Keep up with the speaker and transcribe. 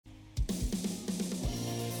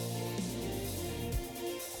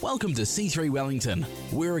Welcome to C3 Wellington.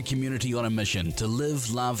 We're a community on a mission to live,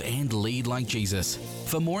 love and lead like Jesus.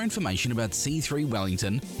 For more information about C3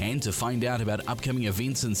 Wellington and to find out about upcoming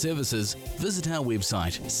events and services, visit our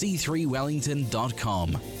website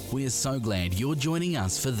c3wellington.com. We're so glad you're joining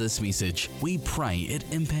us for this message. We pray it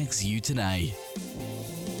impacts you today.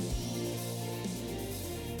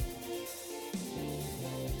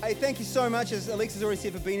 Hey, thank you so much, as Alexa's already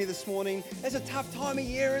said, for being here this morning. It's a tough time of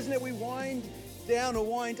year, isn't it? We wind down or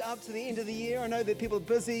wind up to the end of the year. I know that people are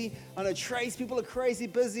busy. I know Trace people are crazy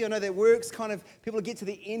busy. I know that work's people get to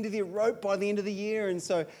the end of their rope by the end of the year. And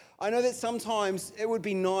so I know that sometimes it would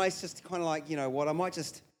be nice just to kind of like, you know what, I might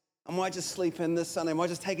just sleep in this Sunday. I might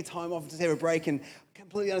just take a time off and just have a break, and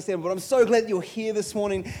completely understand. But I'm so glad that you're here this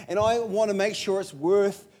morning, and I want to make sure it's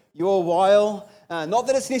worth your while. Not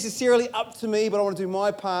that it's necessarily up to me, but I want to do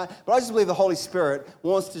my part. But I just believe the Holy Spirit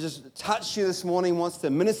wants to just touch you this morning, wants to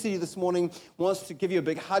minister to you this morning, wants to give you a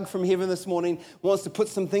big hug from heaven this morning, wants to put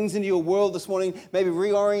some things into your world this morning, maybe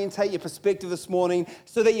reorientate your perspective this morning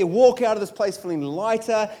so that you walk out of this place feeling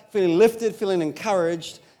lighter, feeling lifted, feeling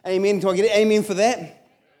encouraged. Amen. Do I get an amen for that?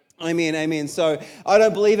 Amen, amen. So I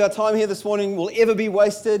don't believe our time here this morning will ever be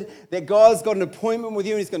wasted, that God's got an appointment with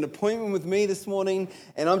you and He's got an appointment with me this morning,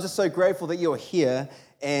 and I'm just so grateful that you're here,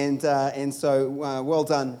 and so well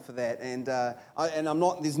done for that.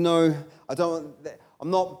 There's no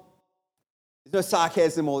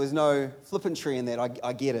sarcasm or there's no flippantry in that.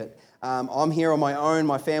 I get it. I'm here on my own.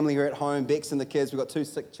 My family are at home. Bex and the kids. We've got 2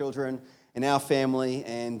 sick children in our family,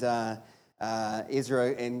 and Ezra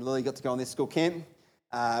and Lily got to go on their school camp.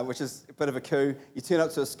 Which is a bit of a coup. You turn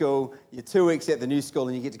up to a school, you're 2 weeks at the new school,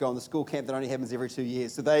 and you get to go on the school camp that only happens every 2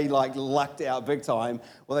 years. So they lucked out big time.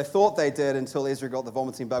 Well, they thought they did until Ezra got the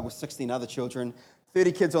vomiting bug with 16 other children.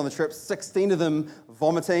 30 kids on the trip, 16 of them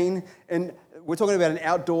vomiting. And we're talking about an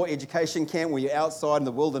outdoor education camp where you're outside in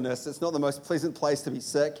the wilderness. It's not the most pleasant place to be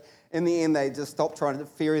sick. In the end, they just stopped trying to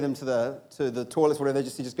ferry them to the toilets, whatever.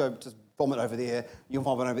 They just go vomit over there, you'll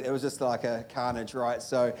vomit over there. It was just like a carnage, right?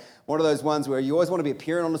 So one of those ones where you always want to be a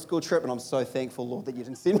parent on a school trip, and I'm so thankful, Lord, that you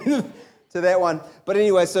didn't send me to that one. But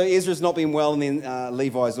anyway, so Ezra's not been well, and then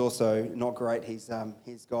Levi's also not great. He's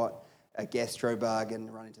got a gastro bug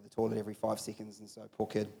and running to the toilet every 5 seconds, and so poor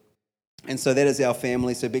kid. And so that is our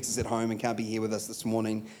family. So Bex is at home and can't be here with us this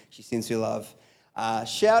morning. She sends her love.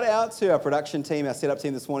 Shout out to our production team, our setup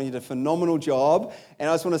team this morning. You did a phenomenal job, and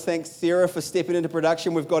I just want to thank Sarah for stepping into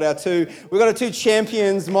production. We've got our two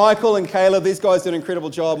champions, Michael and Caleb. These guys do an incredible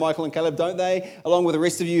job, Michael and Caleb, don't they? Along with the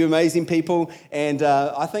rest of you amazing people. And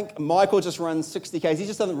I think Michael just runs 60 Ks. He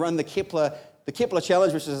just doesn't run the Kepler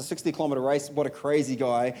Challenge, which is a 60-kilometer race. What a crazy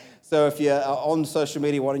guy. So if you're on social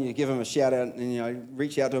media, why don't you give him a shout out and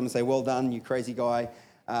reach out to him and say, well done, you crazy guy,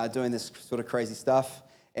 doing this sort of crazy stuff.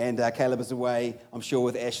 And Caleb is away, I'm sure,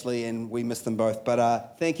 with Ashley, and we miss them both.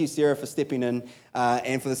 But thank you, Sarah, for stepping in,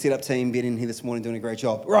 and for the setup team being in here this morning, doing a great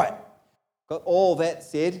job. Right, got all that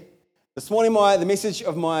said. This morning, the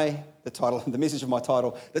title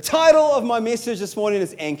of my message this morning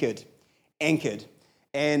is Anchored. Anchored.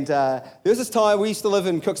 And there was this time, we used to live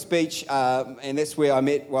in Cooks Beach, and that's where I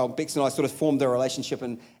met, Bex and I sort of formed a relationship,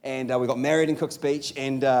 and we got married in Cooks Beach,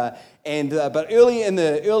 but early in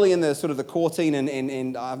the sort of the courting,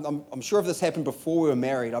 and I'm sure if this happened before we were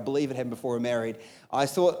married, I believe it happened before we were married, I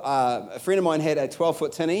thought a friend of mine had a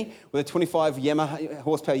 12-foot tinny with a 25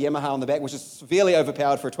 horsepower Yamaha on the back, which is severely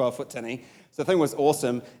overpowered for a 12-foot tinny. So the thing was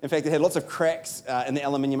awesome. In fact, it had lots of cracks in the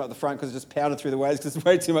aluminium up the front because it just pounded through the waves because it's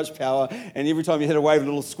way too much power. And every time you hit a wave, a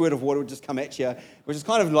little squirt of water would just come at you, which is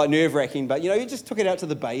kind of like nerve-wracking. But, you just took it out to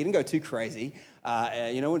the bay. You didn't go too crazy.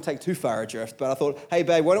 Wouldn't take too far adrift. But I thought, hey,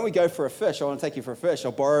 babe, why don't we go for a fish? I want to take you for a fish.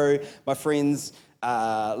 I'll borrow my friend's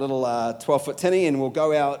little 12-foot tinny, and we'll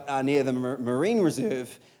go out near the marine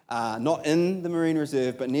reserve, not in the marine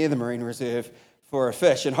reserve, but near the marine reserve, for a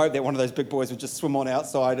fish, and hope that one of those big boys would just swim on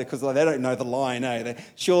outside because they don't know the line, I'm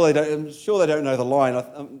sure they don't know the line.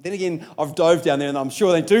 Then again, I've dove down there and I'm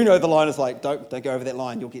sure they do know the line. It's like, don't go over that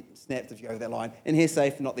line. You'll get snapped if you go over that line. In here,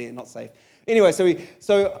 safe, not there, not safe. Anyway,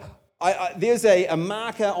 there's a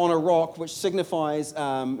marker on a rock which signifies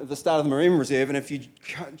the start of the marine reserve, and if you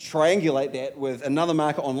triangulate that with another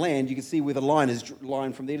marker on land, you can see where the line is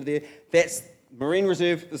lined from there to there. That's marine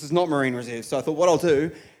reserve. This is not marine reserve. So I thought what I'll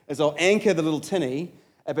do is I'll anchor the little tinny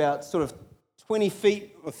about sort of 20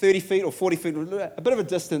 feet or 30 feet or 40 feet, a bit of a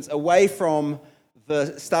distance away from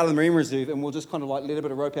the start of the marine reserve, and we'll just kind of like let a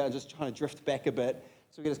bit of rope out and just kind of drift back a bit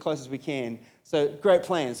so we get as close as we can. So great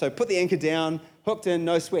plan. So put the anchor down, hooked in,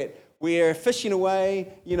 no sweat. we're fishing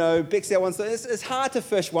away, Beck's out one side. It's hard to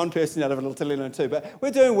fish one person out of a little Tellino too, but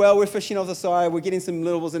we're doing well. We're fishing off the side. We're getting some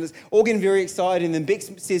littles, and it's all getting very exciting. And then Beck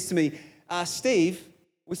says to me, Steve,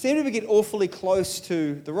 we seem to get awfully close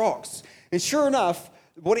to the rocks. And sure enough,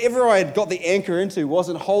 whatever I had got the anchor into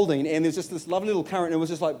wasn't holding, and there's just this lovely little current, and it was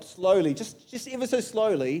just like slowly, just ever so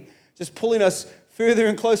slowly, just pulling us further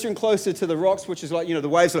and closer to the rocks, which is like, the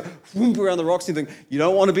waves sort of whoomp around the rocks and think, you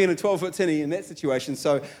don't want to be in a 12-foot tinny in that situation.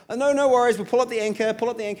 So, no worries, we'll pull up the anchor,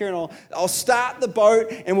 and I'll start the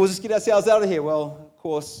boat, and we'll just get ourselves out of here. Well, of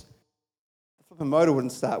course, the flipping motor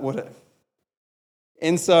wouldn't start, would it?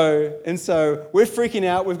 And so we're freaking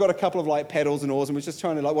out. We've got a couple of paddles and oars, and we're just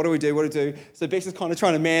trying to what do we do? So Bex is kind of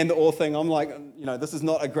trying to man the oar thing. I'm like, this is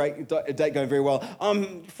not a great date going very well.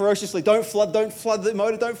 I'm ferociously, don't flood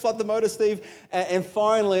the motor, Steve. And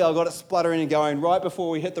finally, I got it spluttering and going right before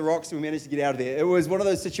we hit the rocks, and we managed to get out of there. It was one of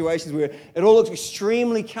those situations where it all looked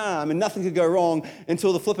extremely calm and nothing could go wrong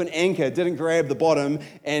until the flipping anchor didn't grab the bottom,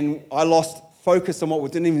 and I lost focus on what we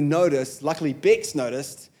didn't even notice. Luckily, Bex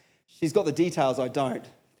noticed. She's got the details, I don't.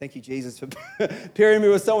 Thank you, Jesus, for pairing me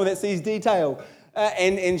with someone that sees detail.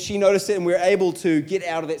 And she noticed it, and we were able to get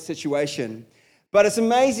out of that situation. But it's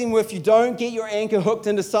amazing if you don't get your anchor hooked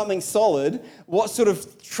into something solid, what sort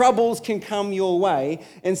of troubles can come your way.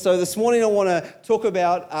 And so this morning I want to talk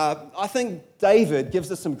about, I think David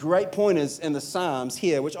gives us some great pointers in the Psalms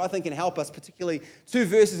here, which I think can help us, particularly 2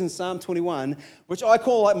 verses in Psalm 21, which I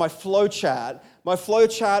call my flow chart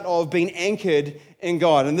of being anchored in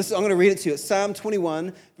God. And I'm going to read it to you. It's Psalm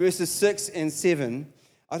 21, verses 6 and 7.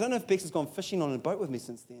 I don't know if Bex has gone fishing on a boat with me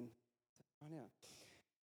since then.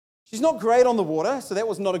 She's not great on the water, so that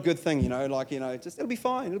was not a good thing, just it'll be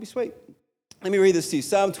fine, it'll be sweet. Let me read this to you,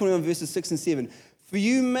 Psalm 21, verses 6 and 7. For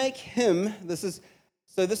you make him, this is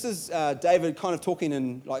David kind of talking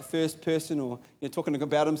in first person, or talking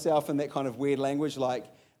about himself in that kind of weird language,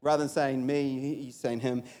 rather than saying me, he's saying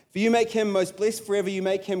him. For you make him most blessed forever, you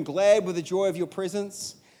make him glad with the joy of your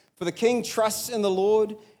presence. For the king trusts in the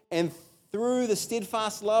Lord, and through the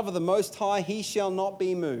steadfast love of the Most High, he shall not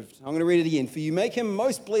be moved. I'm going to read it again. For you make him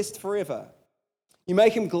most blessed forever. You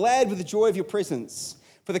make him glad with the joy of your presence.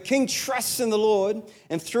 For the king trusts in the Lord,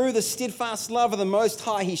 and through the steadfast love of the Most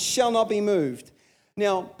High, he shall not be moved.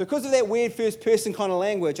 Now, because of that weird first person kind of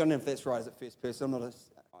language, I don't know if that's right, is it first person? I'm not a...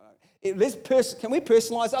 Can we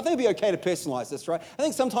personalize it? I think it'd be okay to personalize this, right? I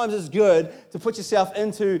think sometimes it's good to put yourself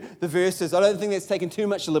into the verses. I don't think that's taken too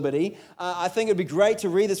much liberty. I think it'd be great to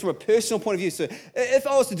read this from a personal point of view. So if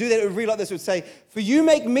I was to do that, it would read like this. It would say, for you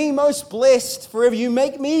make me most blessed forever. You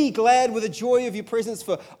make me glad with the joy of your presence.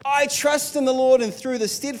 For I trust in the Lord, and through the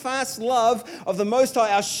steadfast love of the Most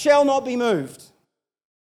High, I shall not be moved.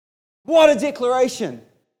 What a declaration.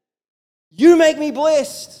 You make me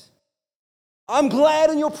blessed. I'm glad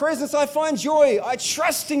in your presence I find joy. I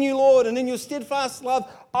trust in you, Lord, and in your steadfast love,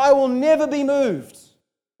 I will never be moved.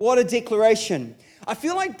 What a declaration. I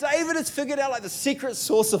feel like David has figured out the secret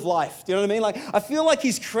source of life. Do you know what I mean? I feel like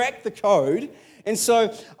he's cracked the code. And so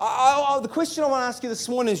the question I want to ask you this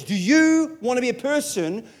morning is, do you want to be a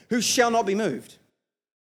person who shall not be moved?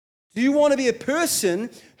 Do you want to be a person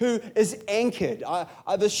who is anchored?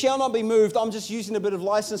 The shall not be moved, I'm just using a bit of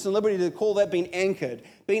license and liberty to call that being anchored.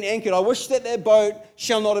 Being anchored, I wish that boat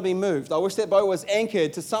shall not have been moved. I wish that boat was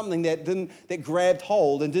anchored to something that grabbed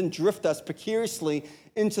hold and didn't drift us precariously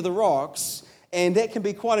into the rocks. And that can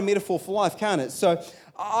be quite a metaphor for life, can't it? So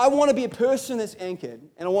I want to be a person that's anchored.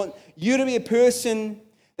 And I want you to be a person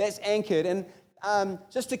that's anchored. And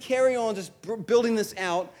just to carry on, just building this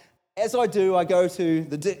out, as I do, I go to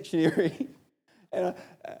the dictionary, and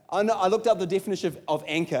I looked up the definition of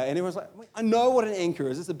anchor, and everyone's like, I know what an anchor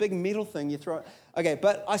is. It's a big metal thing you throw. Okay,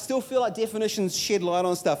 but I still feel like definitions shed light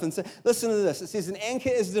on stuff. And so listen to this. It says an anchor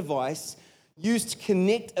is a device used to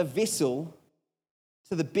connect a vessel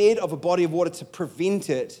to the bed of a body of water to prevent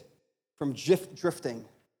it from drifting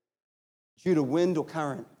due to wind or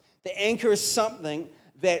current. The anchor is something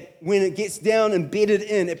that when it gets down embedded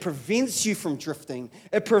in, it prevents you from drifting.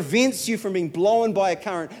 It prevents you from being blown by a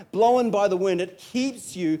current, blown by the wind. It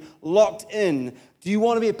keeps you locked in. Do you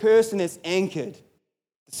want to be a person that's anchored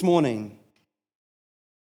this morning?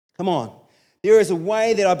 Come on. There is a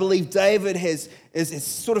way that I believe David has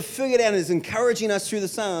sort of figured out and is encouraging us through the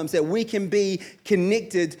Psalms that we can be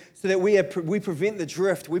connected so that we prevent the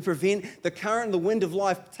drift. We prevent the current and the wind of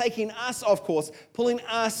life taking us off course, pulling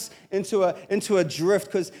us into a drift.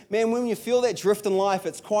 Because, man, when you feel that drift in life,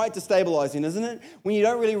 it's quite destabilizing, isn't it? When you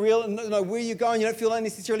don't really know where you're going, you don't feel like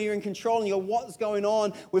necessarily you're in control, and you go, what's going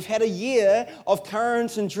on? We've had a year of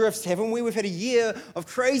currents and drifts, haven't we? We've had a year of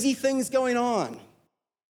crazy things going on.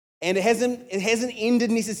 And it hasn't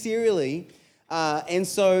ended necessarily. And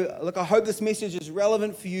so, look, I hope this message is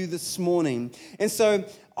relevant for you this morning. And so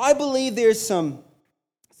I believe there's some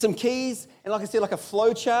keys, and like I said, like a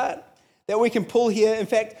flow chart that we can pull here. In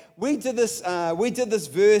fact, we did this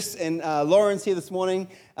verse, and Lauren's here this morning.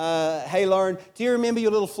 Hey, Lauren, do you remember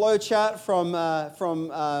your little flow chart from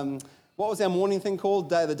what was our morning thing called?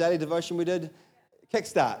 The daily devotion we did?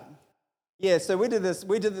 Kickstart. Yeah, so we did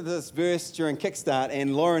this verse during Kickstart,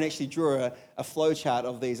 and Lauren actually drew a flow chart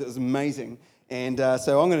of these. It was amazing. And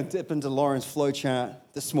so I'm going to dip into Lauren's flow chart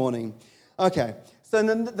this morning. Okay, so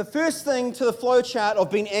then the first thing to the flow chart of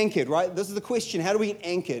being anchored, right? This is the question: how do we get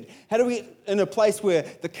anchored? How do we get in a place where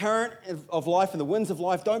the current of life and the winds of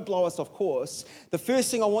life don't blow us off course? The first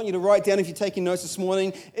thing I want you to write down, if you're taking notes this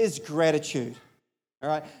morning, is gratitude. All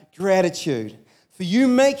right, gratitude. For you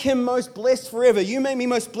make him most blessed forever. You make me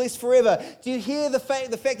most blessed forever. Do you hear the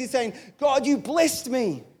fact he's saying, God, you blessed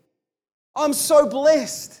me. I'm so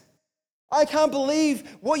blessed. I can't believe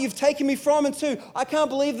what you've taken me from and to. I can't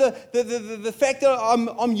believe the fact that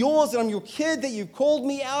I'm yours and I'm your kid, that you've called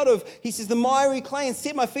me out of, he says, the miry clay and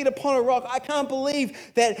set my feet upon a rock. I can't believe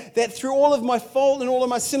that through all of my fault and all of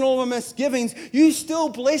my sin, all of my misgivings, you still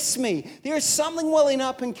bless me. There is something welling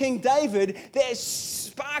up in King David that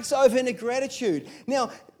sparks over into gratitude. Now,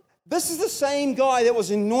 this is the same guy that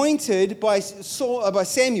was anointed by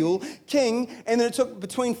Samuel, king, and then it took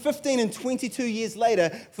between 15 and 22 years later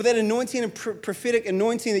for that anointing and prophetic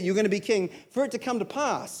anointing that you're going to be king, for it to come to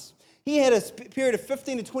pass. He had a period of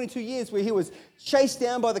 15 to 22 years where he was chased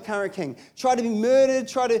down by the current king, tried to be murdered,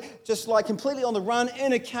 tried to just like completely on the run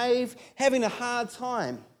in a cave, having a hard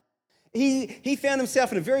time. He found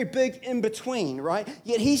himself in a very big in-between, right?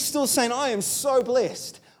 Yet he's still saying, I am so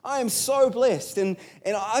blessed. I am so blessed. And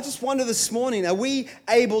I just wonder this morning, are we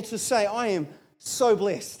able to say, I am so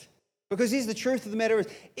blessed? Because here's the truth of the matter is,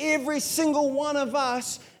 every single one of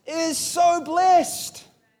us is so blessed.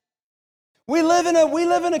 We live in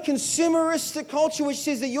a consumeristic culture which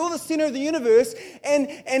says that you're the center of the universe,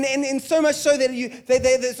 and so much so that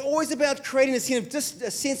it's always about creating a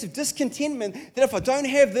sense of discontentment, that if I don't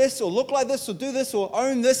have this or look like this or do this or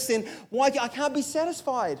own this, then I can't be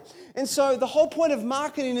satisfied. And so the whole point of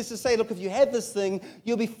marketing is to say, look, if you have this thing,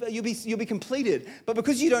 you'll be completed. But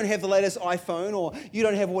because you don't have the latest iPhone, or you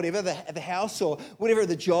don't have whatever the house or whatever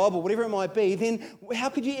the job or whatever it might be, then how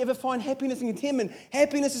could you ever find happiness and contentment?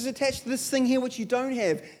 Happiness is attached to this thing here which you don't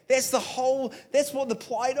have. That's what the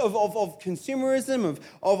plight of consumerism,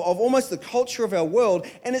 of almost the culture of our world,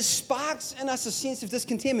 and it sparks in us a sense of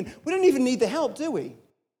discontentment. We don't even need the help, do we?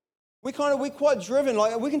 We're quite driven.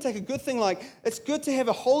 Like, we can take a good thing, like it's good to have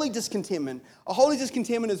a holy discontentment. A holy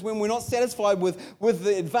discontentment is when we're not satisfied with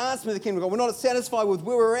the advancement of the kingdom of God. We're not satisfied with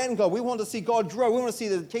where we're at in God. We want to see God grow. We want to see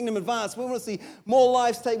the kingdom advance. We want to see more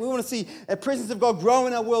lives take. We want to see a presence of God grow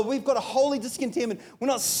in our world. We've got a holy discontentment. We're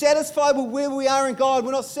not satisfied with where we are in God.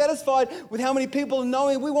 We're not satisfied with how many people are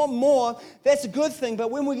knowing. We want more. That's a good thing. But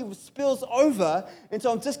when it spills over into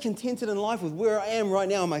I'm discontented in life with where I am right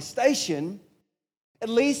now in my station, it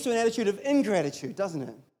leads to an attitude of ingratitude, doesn't it?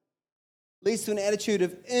 It leads to an attitude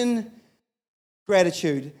of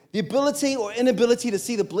ingratitude. The ability or inability to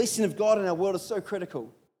see the blessing of God in our world is so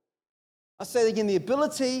critical. I say it again, the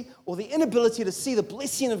ability or the inability to see the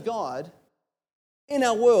blessing of God in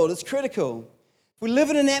our world is critical. If we live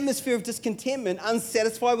in an atmosphere of discontentment,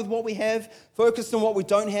 unsatisfied with what we have, focused on what we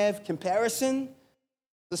don't have, comparison,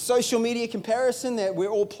 the social media comparison that we're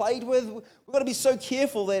all plagued with, we've got to be so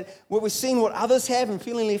careful that when we're seeing what others have and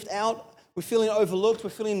feeling left out, we're feeling overlooked, we're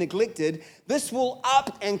feeling neglected, this will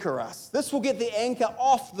up-anchor us. This will get the anchor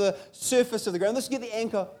off the surface of the ground. This will get the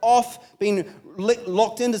anchor off being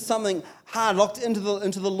locked into something hard, locked into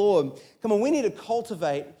the Lord. Come on, we need to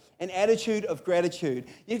cultivate an attitude of gratitude.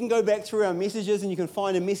 You can go back through our messages and you can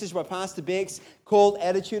find a message by Pastor Bex called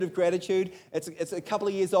Attitude of Gratitude. It's a couple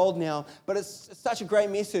of years old now, but it's such a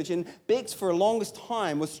great message. And Bex, for the longest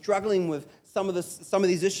time, was struggling with some of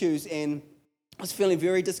these issues and was feeling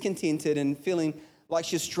very discontented and feeling like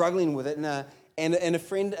she was struggling with it. And a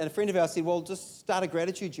friend of ours said, well, just start a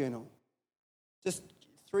gratitude journal. Just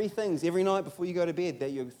 3 things every night before you go to bed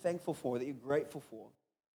that you're thankful for, that you're grateful for.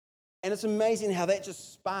 And it's amazing how that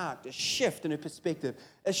just sparked a shift in her perspective,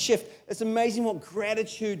 a shift. It's amazing what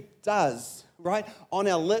gratitude does, right, on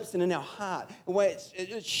our lips and in our heart. The way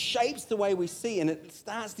it shapes the way we see, and it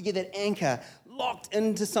starts to get that anchor locked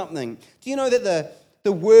into something. Do you know that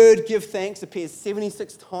the word give thanks appears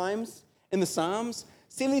 76 times in the Psalms?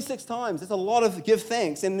 76 times. That's a lot of give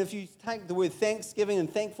thanks. And if you take the word thanksgiving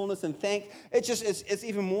and thankfulness and it's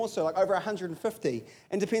even more so, like over 150.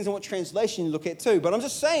 And depends on what translation you look at too. But I'm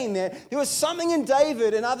just saying that there was something in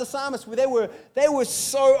David and other psalmists where they were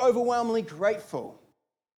so overwhelmingly grateful.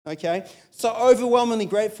 Okay? So overwhelmingly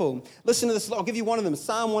grateful. Listen to this. I'll give you one of them.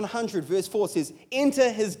 Psalm 100 verse 4 says,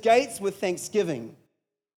 enter his gates with thanksgiving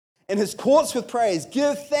and his courts with praise.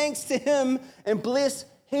 Give thanks to him and bless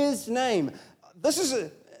his name.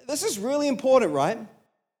 This is really important, right?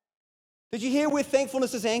 Did you hear where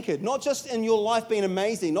thankfulness is anchored? Not just in your life being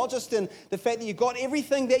amazing, not just in the fact that you got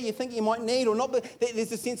everything that you think you might need, or not that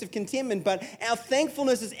there's a sense of contentment, but our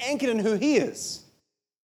thankfulness is anchored in who he is.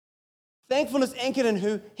 Thankfulness anchored in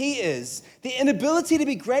who he is. The inability to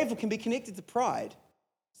be grateful can be connected to pride,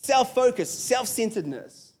 self-focus,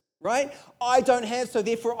 self-centeredness. Right? I don't have, so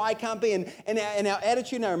therefore I can't be. And our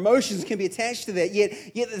attitude and our emotions can be attached to that.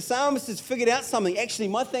 Yet the psalmist has figured out something. Actually,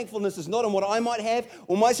 my thankfulness is not in what I might have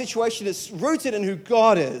or my situation. It's rooted in who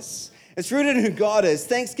God is. It's rooted in who God is.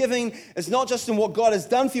 Thanksgiving is not just in what God has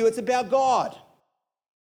done for you. It's about God.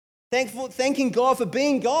 Thanking God for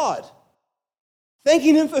being God.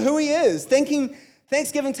 Thanking him for who he is.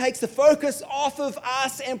 Thanksgiving takes the focus off of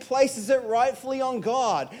us and places it rightfully on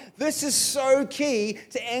God. This is so key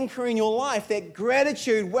to anchoring your life, that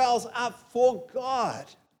gratitude wells up for God.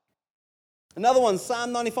 Another one,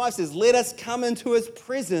 Psalm 95 says, let us come into his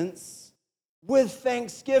presence with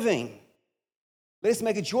thanksgiving. Let us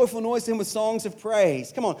make a joyful noise to him with songs of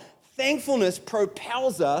praise. Come on, thankfulness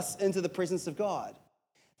propels us into the presence of God.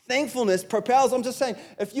 Thankfulness propels, I'm just saying,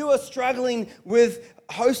 if you are struggling with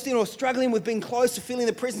hosting or struggling with being close to feeling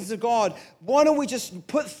the presence of God, why don't we just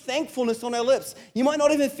put thankfulness on our lips? You might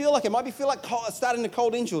not even feel like it. It might feel like starting a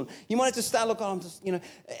cold intro. You might have to start, look, I'm just,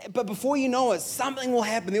 but before you know it, something will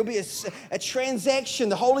happen. There'll be a transaction.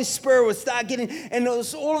 The Holy Spirit will start getting, and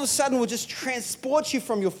all of a sudden will just transport you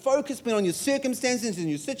from your focus being on your circumstances and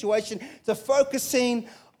your situation to focusing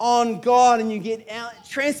on God, and you get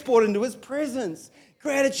transported into his presence.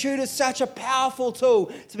 Gratitude is such a powerful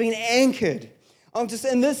tool to being anchored. I'm just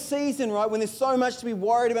in this season, right, when there's so much to be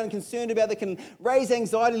worried about and concerned about that can raise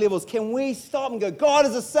anxiety levels, can we stop and go, God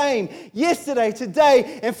is the same yesterday,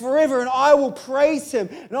 today, and forever, and I will praise him,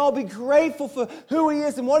 and I'll be grateful for who he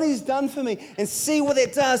is and what he's done for me, and see what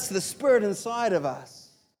that does to the spirit inside of us.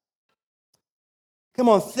 Come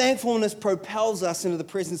on, thankfulness propels us into the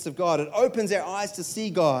presence of God. It opens our eyes to see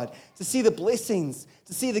God, to see the blessings,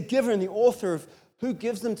 to see the giver and the author of who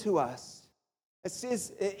gives them to us. It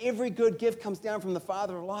says every good gift comes down from the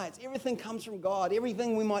Father of lights. Everything comes from God.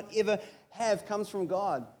 Everything we might ever have comes from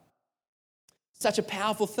God. Such a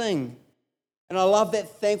powerful thing. And I love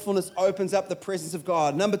that thankfulness opens up the presence of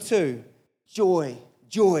God. Number 2, joy.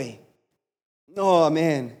 Joy. Oh,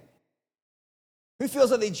 man. Who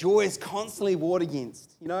feels like their joy is constantly warred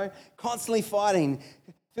against? Constantly fighting.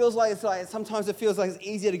 Sometimes it feels like it's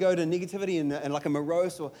easier to go to negativity and like a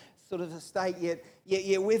morose or sort of a state, yet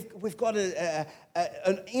we've got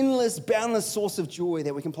an endless, boundless source of joy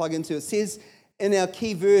that we can plug into. It says in our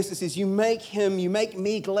key verse, it says, you make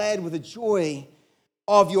me glad with the joy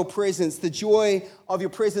of your presence. The joy of your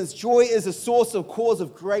presence. Joy is a cause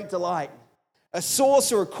of great delight. A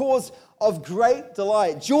source or a cause of great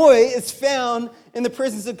delight. Joy is found in the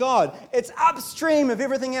presence of God. It's upstream of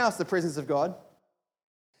everything else, the presence of God.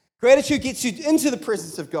 Gratitude gets you into the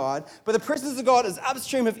presence of God, but the presence of God is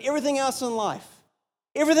upstream of everything else in life.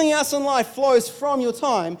 Everything else in life flows from your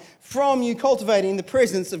time, from you cultivating the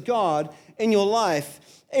presence of God in your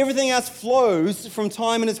life. Everything else flows from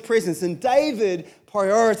time in his presence, and David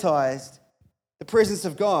prioritized the presence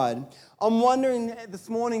of God. I'm wondering this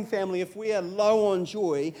morning, family, if we are low on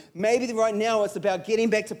joy, maybe right now it's about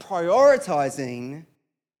getting back to prioritizing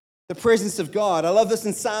the presence of God. I love this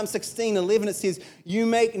in Psalm 16:11. It says, you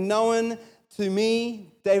make known to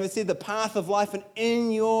me, David said, the path of life, and in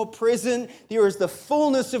your presence there is the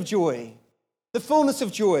fullness of joy. The fullness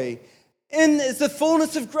of joy. It's the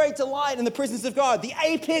fullness of great delight in the presence of God. The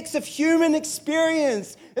apex of human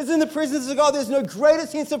experience is in the presence of God. There's no greater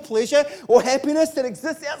sense of pleasure or happiness that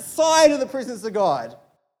exists outside of the presence of God.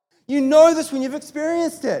 You know this when you've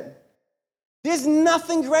experienced it. There's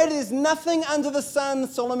nothing greater, there's nothing under the sun,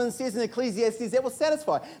 Solomon says in Ecclesiastes, that will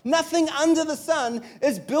satisfy. Nothing under the sun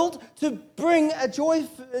is built to bring a joy,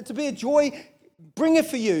 to be a joy bringer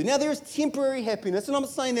for you. Now, there is temporary happiness, and I'm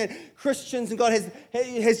not saying that Christians and God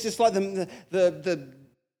has just like the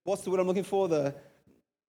what's the word I'm looking for?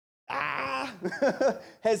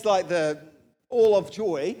 Has like the all of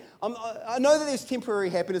joy. I know that there's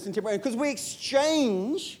temporary happiness and temporary, because we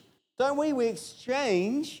exchange, don't we? We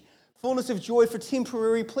exchange fullness of joy for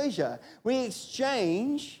temporary pleasure. We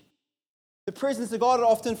exchange the presence of God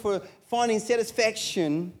often for finding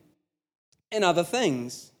satisfaction in other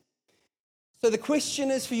things. So the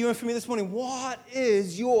question is for you and for me this morning, what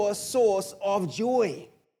is your source of joy?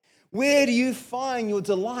 Where do you find your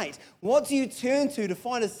delight? What do you turn to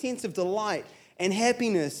find a sense of delight and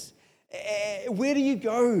happiness? Where do you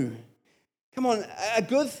go? Come on, a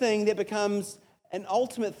good thing that becomes an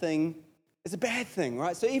ultimate thing is a bad thing,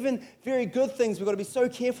 right? So even very good things, we've got to be so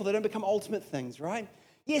careful they don't become ultimate things, right?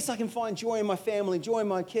 Yes, I can find joy in my family, joy in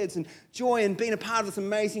my kids, and joy in being a part of this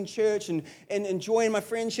amazing church, and joy in my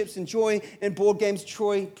friendships, and joy in board games.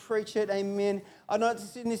 Troy, preach it, amen. I'm not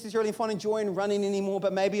necessarily finding joy in running anymore,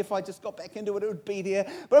 but maybe if I just got back into it, it would be there.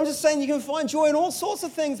 But I'm just saying you can find joy in all sorts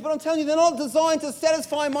of things, but I'm telling you, they're not designed to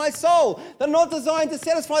satisfy my soul. They're not designed to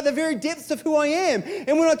satisfy the very depths of who I am.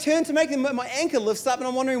 And when I turn to make them, my anchor lifts up, and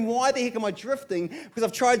I'm wondering why the heck am I drifting? Because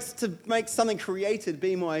I've tried to make something created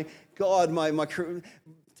be my God,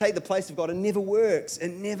 take the place of God. It never works. It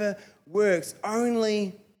never works.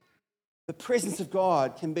 Only the presence of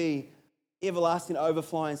God can be everlasting,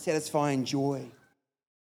 overflowing, satisfying joy.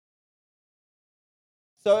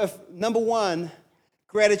 So if, number one,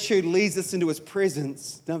 gratitude leads us into his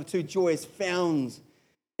presence. Number two, joy is found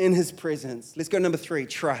in his presence. Let's go to number three,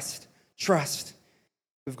 trust. Trust.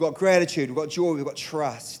 We've got gratitude, we've got joy, we've got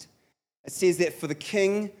trust. It says that for the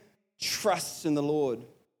king trusts in the Lord.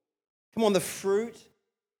 Come on, the fruit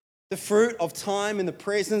of time in the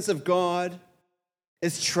presence of God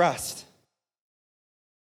is trust.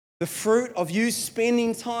 The fruit of you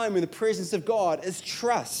spending time in the presence of God is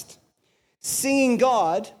trust. Seeing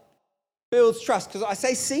God builds trust. Because I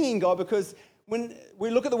say seeing God because when we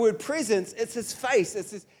look at the word presence, it's his face.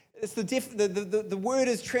 The word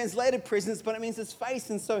is translated presence, but it means his face.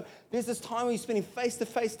 And so there's this time where you're spending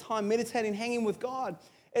face-to-face time meditating, hanging with God.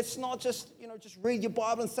 It's not just, just read your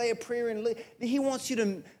Bible and say a prayer. And he wants you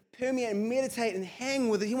to permeate and meditate and hang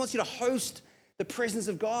with it. He wants you to host the presence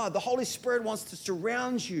of God. The Holy Spirit wants to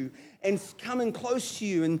surround you and come in close to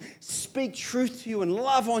you and speak truth to you and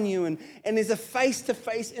love on you. And there's a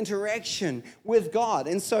face-to-face interaction with God.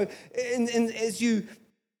 And so as you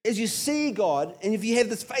see God, and if you have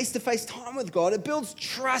this face-to-face time with God, it builds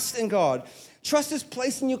trust in God. Trust is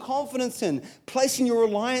placing your confidence in, placing your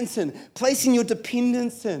reliance in, placing your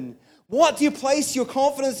dependence in. What do you place your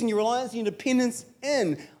confidence and your reliance and your dependence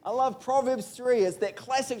in? I love Proverbs 3. It's that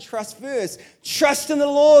classic trust verse. Trust in the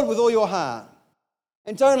Lord with all your heart.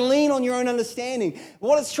 And don't lean on your own understanding.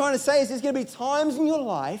 What it's trying to say is there's going to be times in your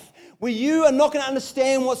life where you are not going to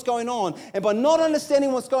understand what's going on. And by not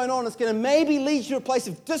understanding what's going on, it's going to maybe lead you to a place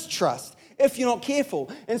of distrust if you're not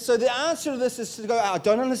careful. And so the answer to this is to go, I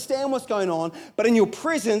don't understand what's going on, but in your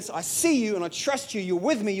presence, I see you and I trust you. You're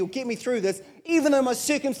with me. You'll get me through this. Even though my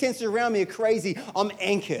circumstances around me are crazy, I'm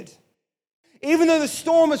anchored. Even though the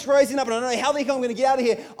storm is rising up and I don't know how the heck I'm going to get out of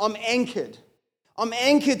here, I'm anchored. I'm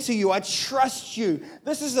anchored to you. I trust you.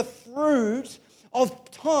 This is the fruit of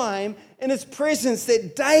time in his presence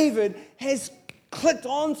that David has clicked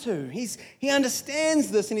onto. He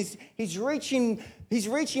understands this, and he's reaching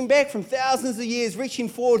back from thousands of years,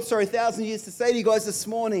 thousands of years to say to you guys this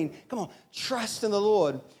morning, come on, trust in the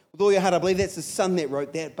Lord with all your heart. I believe that's his son that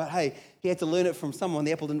wrote that, but hey, he had to learn it from someone.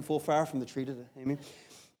 The apple didn't fall far from the tree, did it? Amen.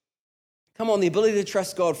 Come on, the ability to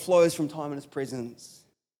trust God flows from time in his presence.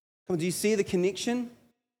 Come on, do you see the connection? Do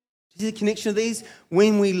you see the connection of these?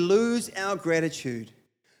 When we lose our gratitude,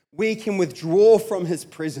 we can withdraw from his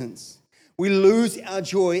presence. We lose our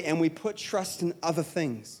joy and we put trust in other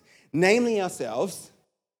things, namely ourselves,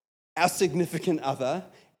 our significant other,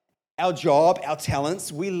 our job, our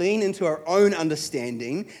talents. We lean into our own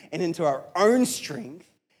understanding and into our own strength,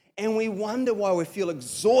 and we wonder why we feel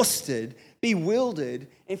exhausted, bewildered,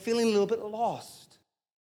 and feeling a little bit lost.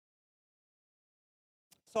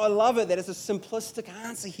 So I love it that it's a simplistic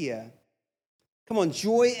answer here. Come on,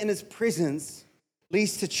 joy in his presence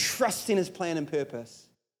leads to trust in his plan and purpose.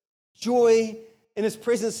 Joy in his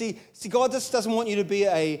presence. See, God just doesn't want you to be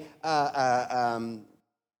a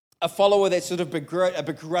follower that's sort of a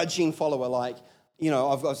begrudging follower, like,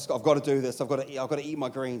 I've got to do this. I've got to eat my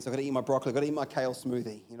greens. I've got to eat my broccoli. I've got to eat my kale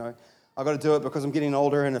smoothie. I've got to do it because I'm getting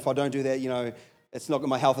older, and if I don't do that, it's not good.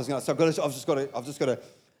 My health is going to. So I've just got to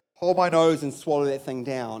hold my nose and swallow that thing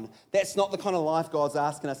down. That's not the kind of life God's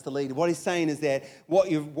asking us to lead. What he's saying is that what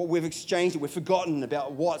we've exchanged, we've forgotten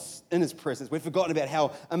about what's in his presence. We've forgotten about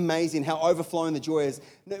how amazing, how overflowing the joy is.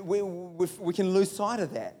 We can lose sight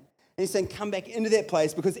of that. And he's saying, come back into that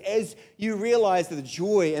place, because as you realize that the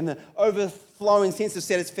joy and the overflowing sense of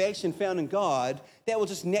satisfaction found in God, that will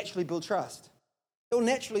just naturally build trust. It will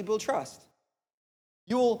naturally build trust.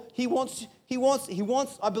 He wants,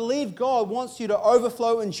 I believe God wants you to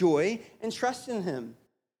overflow in joy and trust in Him.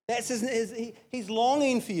 He's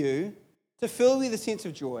longing for you to fill you with a sense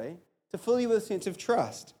of joy, to fill you with a sense of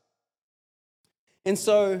trust. And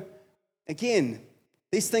so, again,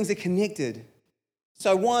 these things are connected.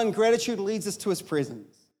 So 1, gratitude leads us to His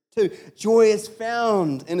presence. 2, joy is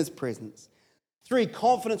found in His presence. 3,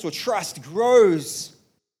 confidence or trust grows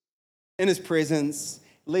in His presence.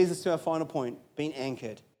 Leads us to our final point, being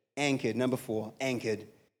anchored. Anchored, number 4, anchored. It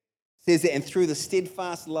says that, and through the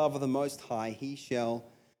steadfast love of the Most High, He shall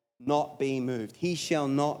not be moved. He shall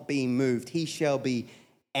not be moved. He shall be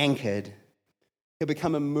anchored. He'll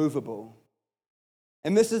become immovable.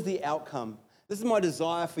 And this is the outcome. This is my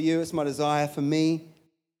desire for you. It's my desire for me.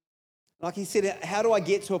 Like he said, how do I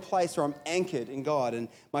get to a place where I'm anchored in God and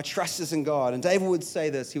my trust is in God? And David would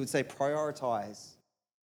say this. He would say, prioritize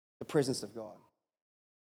the presence of God.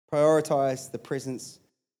 Prioritize the presence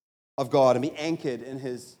of God and be anchored in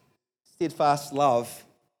His steadfast love.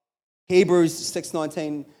 Hebrews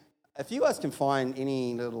 6:19. If you guys can find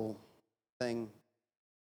any little thing,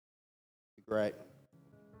 it'd be great.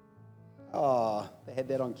 Oh, they had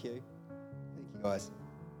that on cue. Thank you, guys.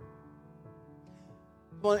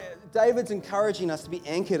 Well, David's encouraging us to be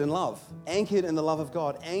anchored in love, anchored in the love of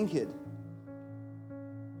God, anchored.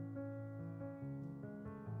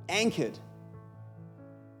 Anchored.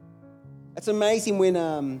 It's amazing when,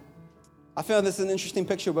 I found this an interesting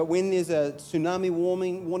picture, but when there's a tsunami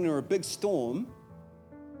warning or a big storm,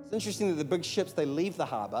 it's interesting that the big ships, they leave the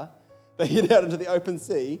harbour, they head out into the open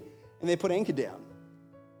sea, and they put anchor down.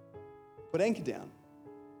 Put anchor down.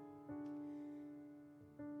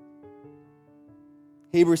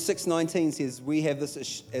 Hebrews 6:19 says, we have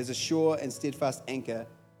this as a sure and steadfast anchor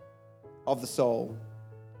of the soul.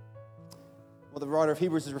 What the writer of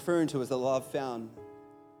Hebrews is referring to is the love found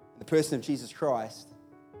in the person of Jesus Christ,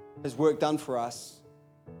 His work done for us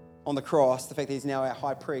on the cross, the fact that He's now our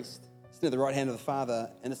high priest, sitting at the right hand of the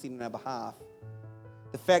Father, interceding on our behalf.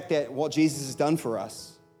 The fact that what Jesus has done for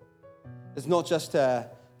us is not just a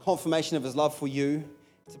confirmation of His love for you,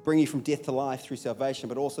 to bring you from death to life through salvation,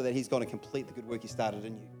 but also that He's going to complete the good work He started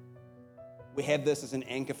in you. We have this as an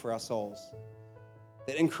anchor for our souls.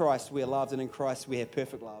 That in Christ we are loved, and in Christ we have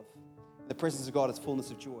perfect love. In the presence of God is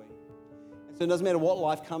fullness of joy. And so it doesn't matter what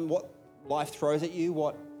life throws at you,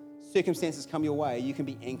 what circumstances come your way, you can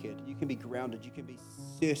be anchored, you can be grounded, you can be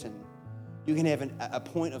certain. You can have a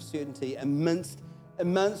point of certainty amidst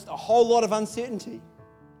a whole lot of uncertainty.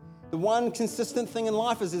 The one consistent thing in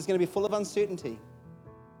life is it's going to be full of uncertainty,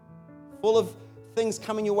 full of things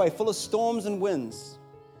coming your way, full of storms and winds.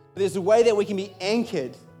 But there's a way that we can be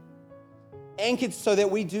anchored so that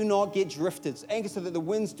we do not get drifted, anchored so that the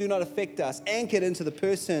winds do not affect us, anchored into the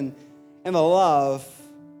person and the love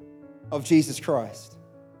of Jesus Christ.